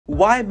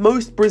Why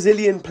most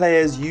Brazilian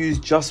players use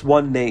just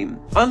one name.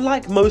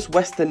 Unlike most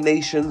Western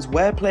nations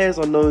where players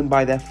are known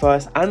by their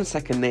first and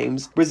second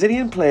names,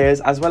 Brazilian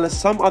players as well as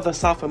some other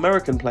South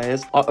American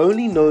players are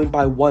only known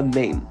by one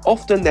name,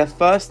 often their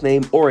first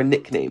name or a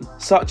nickname,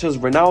 such as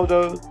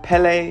Ronaldo,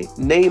 Pelé,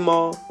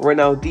 Neymar,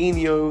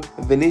 Ronaldinho,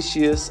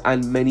 Vinicius,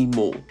 and many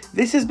more.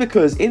 This is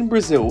because in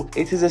Brazil,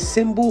 it is a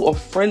symbol of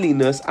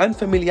friendliness and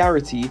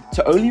familiarity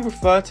to only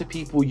refer to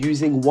people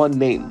using one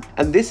name,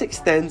 and this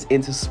extends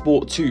into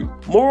sport too.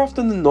 More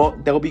often than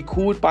not, they'll be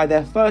called by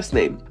their first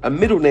name, a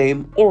middle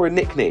name, or a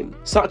nickname,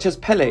 such as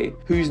Pelé,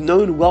 who's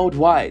known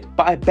worldwide,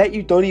 but I bet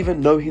you don't even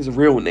know his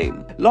real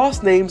name.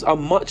 Last names are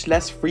much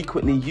less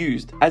frequently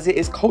used, as it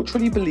is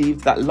culturally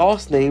believed that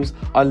last names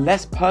are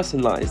less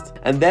personalized,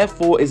 and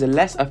therefore is a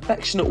less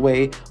affectionate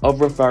way of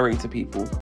referring to people.